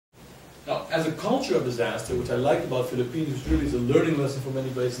Now, as a culture of disaster, which I liked about Philippines, which really is a learning lesson for many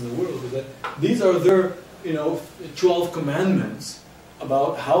places in the world, is that these are their, 12 commandments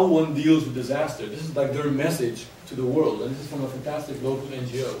about how one deals with disaster. This is like their message to the world, and this is from a fantastic local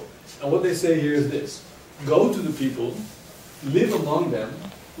NGO. And what they say here is this: go to the people, live among them,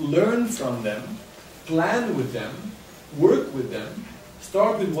 learn from them, plan with them, work with them,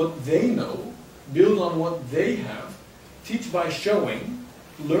 start with what they know, build on what they have, teach by showing,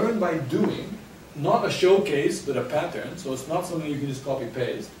 learn by doing, not a showcase but a pattern, so it's not something you can just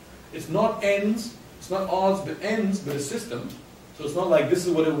copy-paste. It's not ends, it's not odds but ends, but a system. So it's not like this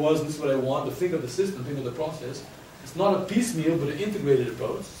is what it was, this is what I want, but think of the system, think of the process. It's not a piecemeal but an integrated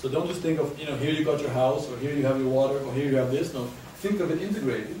approach. So don't just think of, here you got your house, or here you have your water, or here you have this. No, think of it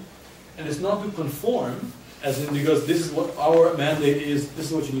integrated. And it's not to conform, as in because this is what our mandate is, this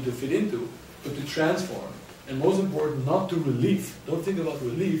is what you need to fit into, but to transform. And most important, not to relieve. Don't think about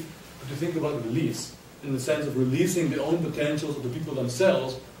relief, but to think about release, in the sense of releasing the own potentials of the people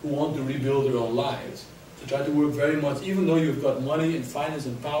themselves who want to rebuild their own lives. To try to work very much, even though you've got money and finance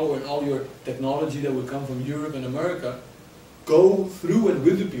and power and all your technology that will come from Europe and America, go through and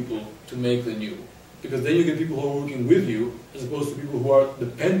with the people to make the new. Because then you get people who are working with you, as opposed to people who are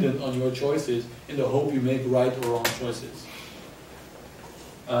dependent on your choices in the hope you make right or wrong choices.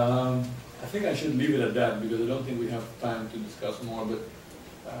 I think I should leave it at that, because I don't think we have time to discuss more. But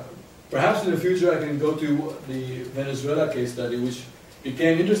perhaps in the future I can go to the Venezuela case study, which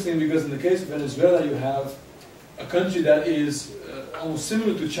became interesting because in the case of Venezuela you have a country that is almost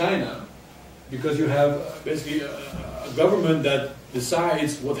similar to China, because you have basically a government that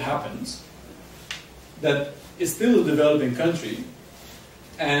decides what happens, that is still a developing country,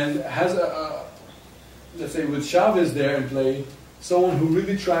 and has let's say with Chavez there in play, someone who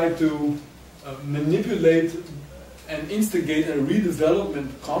really tried to manipulate and instigate a redevelopment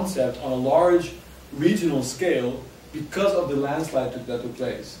concept on a large regional scale because of the landslide that took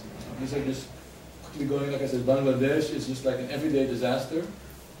place. These are just quickly going, like I said, Bangladesh is just like an everyday disaster.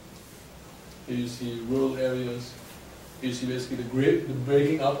 Here you see rural areas. Here you see basically the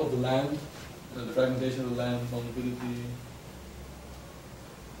breaking up of the land, the fragmentation of the land, vulnerability.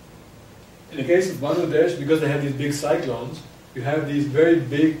 In the case of Bangladesh, because they have these big cyclones, you have these very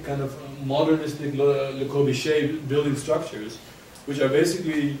big kind of modernistic Le Corbusier building structures, which are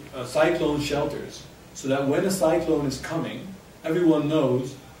basically cyclone shelters. So that when a cyclone is coming, everyone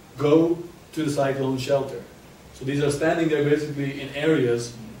knows, go to the cyclone shelter. So these are standing there basically in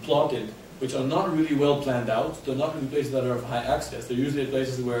areas plotted, which are not really well planned out. They're not really places that are of high access. They're usually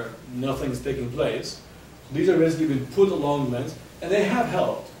places where nothing is taking place. These are basically been put along lengths, and they have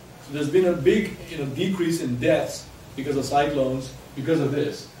helped. So there's been a big decrease in deaths because of cyclones, because of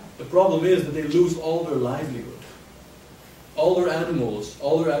this. The problem is that they lose all their livelihood. All their animals,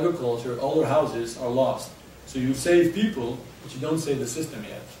 all their agriculture, all their houses are lost. So you save people, but you don't save the system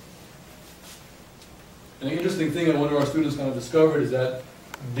yet. And the interesting thing that one of our students kind of discovered is that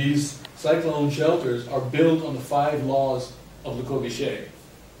these cyclone shelters are built on the 5 laws of Le Corbusier.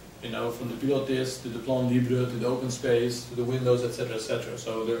 From the pilotis to the plan libre to the open space to the windows, etc., etc.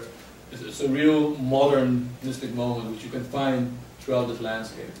 So it's a real modernistic moment which you can find throughout this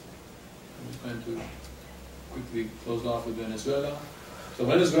landscape. I'm just going to quickly close off with Venezuela. So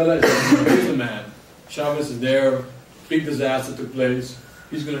Venezuela is the man. Chavez is there, big disaster took place,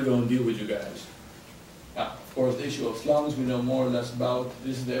 he's going to go and deal with you guys. Of course, the issue of slums we know more or less about.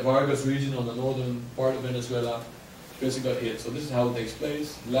 This is the Vargas region on the northern part of Venezuela. Basically got hit. So this is how it takes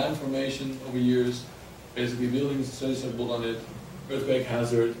place. Land formation over years, basically buildings, studies are built on it, earthquake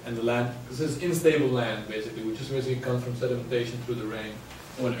hazard, and the land, this is unstable land basically, which just basically comes from sedimentation through the rain.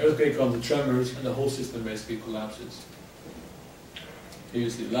 And when an earthquake comes, it tremors, and the whole system basically collapses. Here you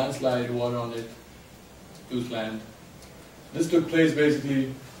see landslide, water on it, loose land. This took place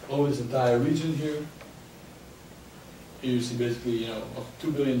basically over this entire region here. Here you see basically,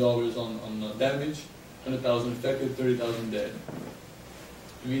 $2 billion on damage, 100,000 affected, 30,000 dead.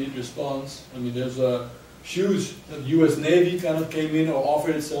 Immediate response. I mean, there's a huge U.S. Navy kind of came in or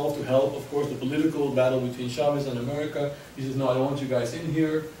offered itself to help, of course, the political battle between Chavez and America. He says, no, I don't want you guys in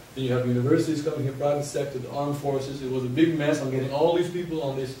here. Then you have universities coming here, private sector, the armed forces. It was a big mess on getting all these people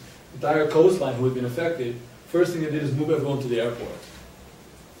on this entire coastline who had been affected. First thing they did is move everyone to the airport.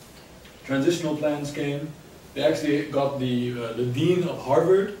 Transitional plans came. They actually got the dean of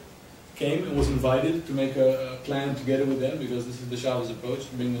Harvard came and was invited to make a plan together with them, because this is the Chavez approach,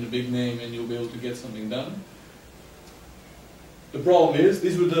 bring in a big name and you'll be able to get something done. The problem is,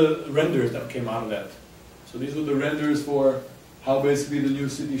 these were the renders that came out of that. So these were the renders for how basically the new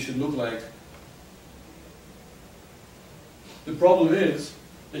city should look like. The problem is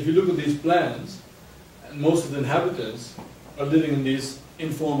if you look at these plans, and most of the inhabitants are living in these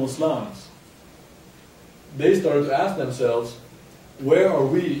informal slums, they started to ask themselves, where are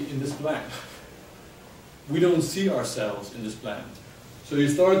we in this plan? We don't see ourselves in this plan. So you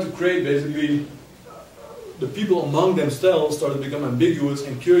started to create basically, the people among themselves started to become ambiguous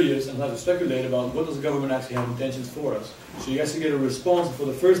and curious and had to speculate about what does the government actually have intentions for us. So you actually get a response. For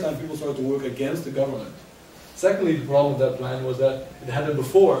the first time, people started to work against the government. Secondly, the problem with that plan was that it had it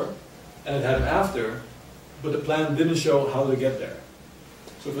before and it had it after, but the plan didn't show how to get there.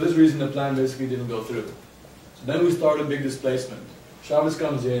 So for this reason, the plan basically didn't go through. So then we started big displacement. Chavez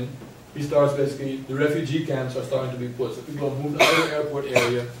comes in, he starts basically, the refugee camps are starting to be put. So people are moved out of the airport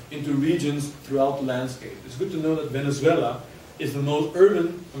area into regions throughout the landscape. It's good to know that Venezuela is the most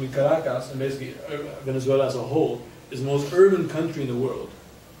urban, I mean Caracas, and basically Venezuela as a whole, is the most urban country in the world.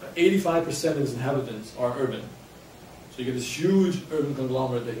 85% of its inhabitants are urban. So you get this huge urban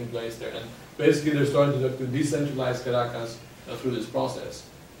conglomerate taking place there. And basically they're starting to decentralize Caracas through this process.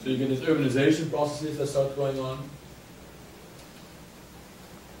 So you get these urbanization processes that start going on.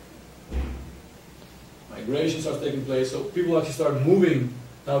 Migration starts taking place, so people actually start moving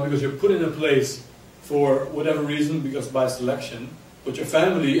now because you're put in a place for whatever reason, because by selection, but your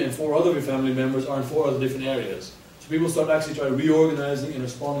family and 4 other of your family members are in 4 other different areas. So people start actually reorganizing and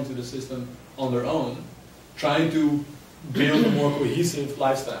responding to the system on their own, trying to build a more cohesive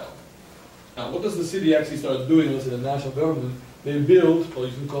lifestyle. Now, what does the city actually start doing? Let's say the national government, they build, well,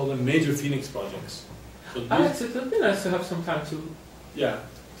 you can call them major Phoenix projects. So Alex, it would be nice to have some time to... Yeah,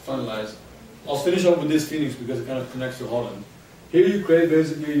 finalize. I'll finish up with this Phoenix because it kind of connects to Holland. Here you create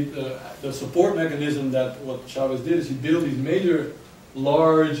basically the support mechanism that what Chavez did is he built these major,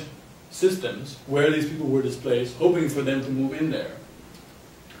 large systems where these people were displaced, hoping for them to move in there.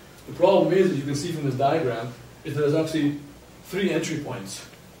 The problem is, as you can see from this diagram, is that there's actually 3 entry points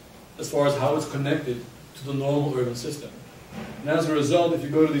as far as how it's connected to the normal urban system. And as a result, if you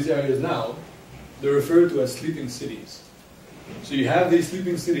go to these areas now, they're referred to as sleeping cities. So you have these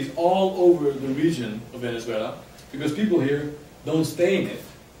sleeping cities all over the region of Venezuela, because people here don't stay in it.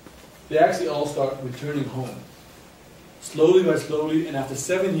 They actually all start returning home. Slowly by slowly, and after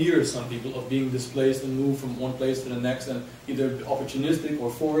 7 years, some people, of being displaced and moved from one place to the next, and either opportunistic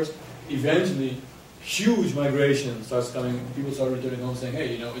or forced, eventually, huge migration starts coming. People start returning home saying,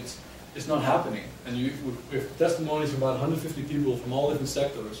 hey, you know, it's not happening. And we have testimonies from about 150 people from all different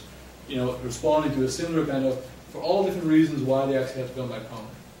sectors, you know, responding to a similar kind of, for all different reasons why they actually have to come back home.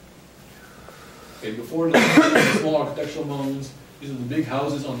 Okay, before the small architectural moments, these are the big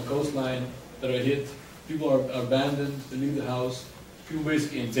houses on the coastline that are hit. People are abandoned, they leave the house. People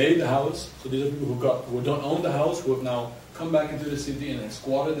basically invade the house. So these are people who don't own the house, who have now come back into the city and have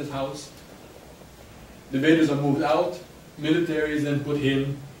squatted this house. The invaders are moved out. Military is then put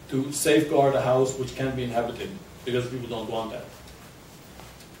in to safeguard a house which can't be inhabited because people don't want that.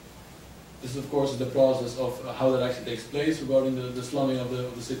 This, of course, is the process of how that actually takes place regarding the slumming of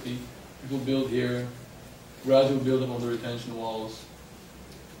the city. People build here, gradually build them on the retention walls.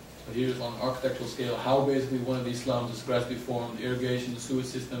 So here's on an architectural scale how basically one of these slums is gradually formed, the irrigation, the sewage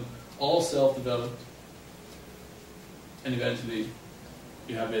system, all self-developed. And eventually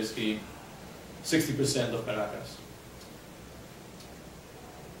you have basically 60% of Caracas.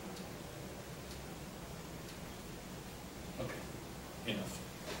 Okay, enough.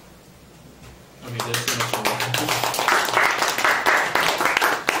 I mean, that's enough.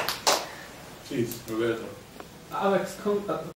 Please, Roberto. Alex,